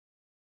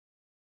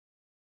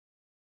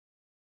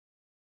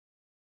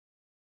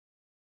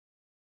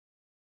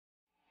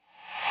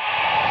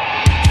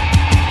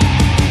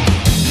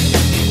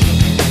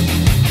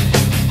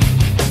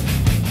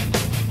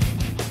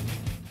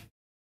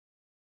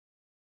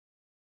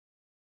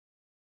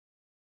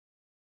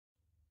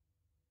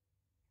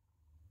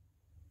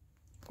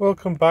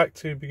Welcome back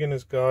to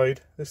Beginner's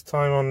Guide, this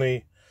time on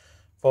the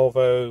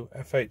Volvo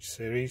FH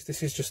series.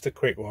 This is just a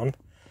quick one.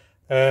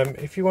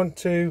 If you want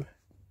to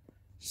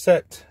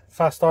set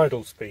fast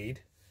idle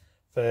speed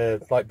for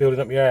like building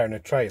up your air in a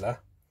trailer,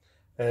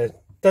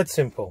 dead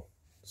simple.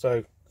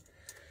 So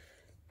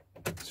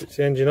switch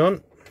the engine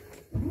on,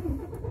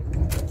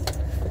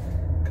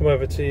 come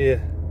over to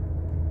your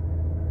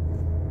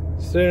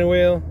steering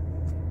wheel,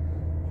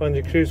 find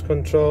your cruise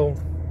control,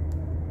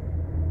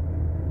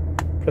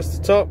 press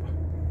the top,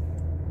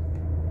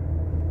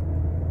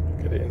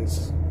 get it in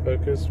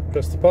focus,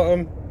 press the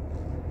bottom.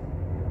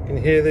 You can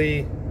hear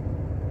the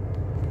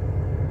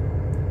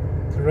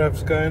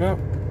revs going up.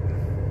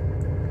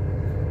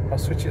 I'll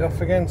switch it off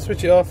again.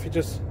 Switch it off, you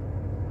just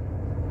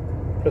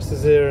press the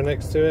 0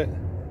 next to it.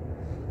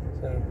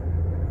 So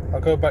I'll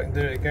go back and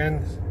do it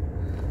again.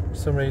 For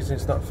some reason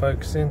it's not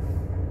focusing,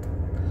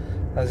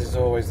 as is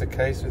always the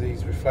case with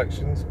these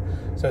reflections.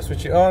 So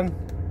switch it on,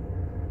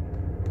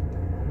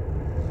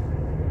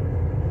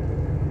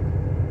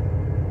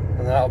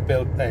 and that'll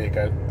build, there you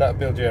go, that'll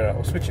build your air up.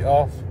 We'll switch it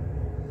off,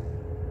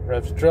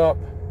 revs drop,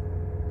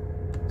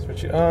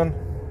 switch it on,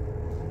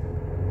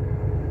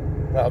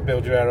 that'll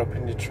build your air up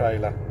in your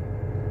trailer.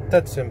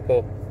 Dead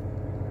simple.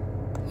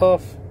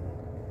 Off,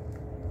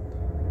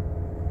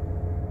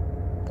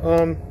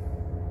 on,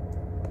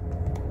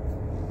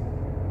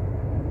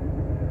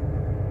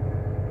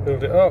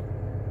 build it up,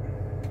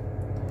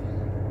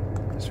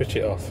 switch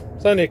it off.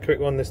 It's only a quick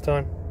one this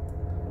time.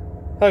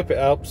 Hope it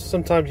helps.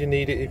 Sometimes you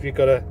need it if you've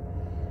got a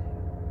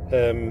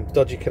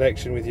dodgy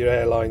connection with your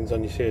air lines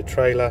on your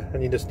trailer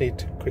and you just need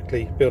to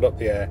quickly build up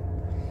the air,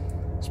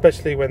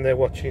 especially when they're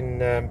watching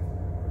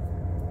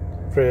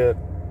for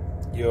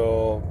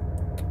your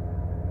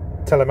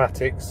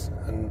telematics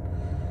and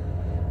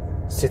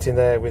sitting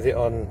there with it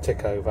on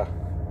Tickover.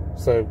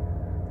 So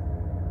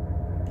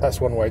that's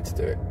one way to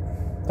do it.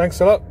 Thanks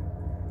a lot.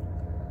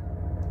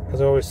 As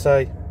I always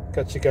say,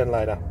 catch you again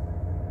later.